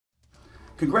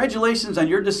Congratulations on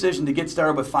your decision to get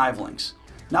started with 5 Links.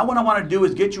 Now what I want to do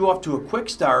is get you off to a quick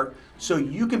start so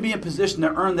you can be in position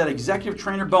to earn that executive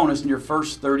trainer bonus in your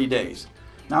first 30 days.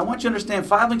 Now I want you to understand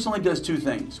 5 Links only does 2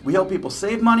 things. We help people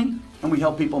save money and we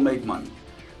help people make money.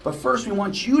 But first we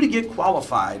want you to get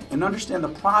qualified and understand the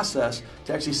process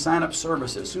to actually sign up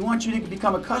services. So we want you to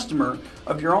become a customer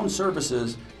of your own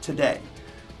services today.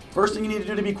 First thing you need to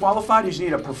do to be qualified is you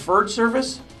need a preferred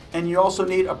service and you also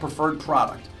need a preferred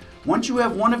product. Once you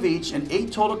have one of each and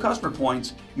 8 total customer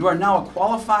points, you are now a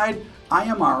qualified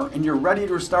IMR and you're ready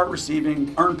to start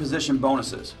receiving earned position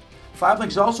bonuses. 5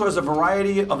 Links also has a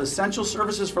variety of essential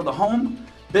services for the home,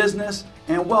 business,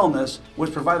 and wellness,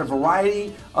 which provide a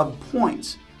variety of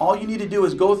points. All you need to do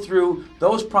is go through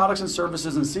those products and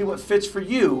services and see what fits for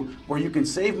you, where you can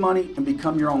save money and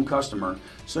become your own customer.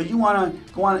 So you want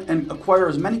to go on and acquire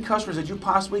as many customers as you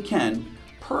possibly can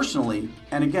personally.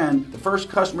 And again, the first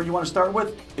customer you want to start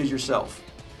with is yourself.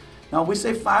 Now we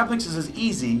say 5 Links is as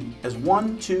easy as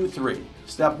 1, 2, 3.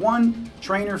 Step 1,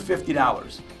 trainer,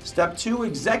 $50. Step 2,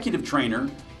 executive trainer,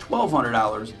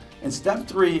 $1,200. And step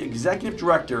 3, executive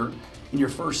director. In your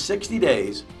first 60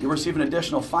 days, you'll receive an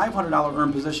additional $500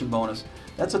 earned position bonus.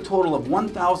 That's a total of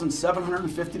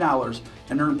 $1,750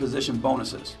 in earned position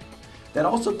bonuses. That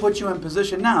also puts you in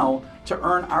position now to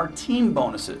earn our team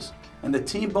bonuses. And the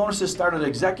team bonuses start at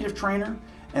executive trainer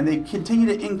and they continue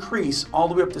to increase all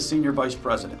the way up to senior vice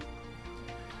president.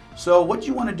 So what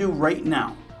you want to do right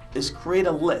now is create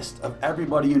a list of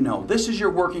everybody you know. This is your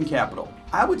working capital.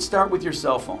 I would start with your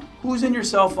cell phone. Who's in your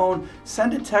cell phone?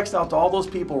 Send a text out to all those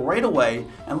people right away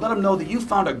and let them know that you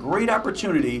found a great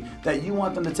opportunity that you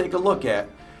want them to take a look at.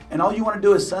 And all you want to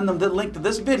do is send them the link to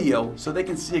this video so they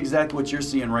can see exactly what you're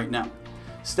seeing right now.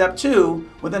 Step 2,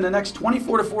 within the next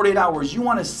 24 to 48 hours, you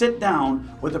want to sit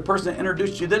down with the person that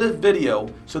introduced you to this video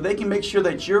so they can make sure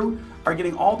that you are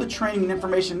getting all the training and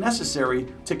information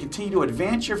necessary to continue to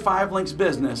advance your 5 Links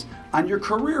business on your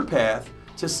career path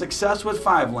to success with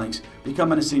 5 Links,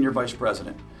 becoming a senior vice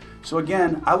president. So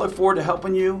again, I look forward to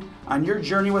helping you on your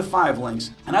journey with 5 Links,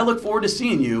 and I look forward to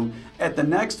seeing you at the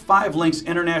next 5 Links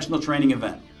International Training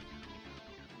event.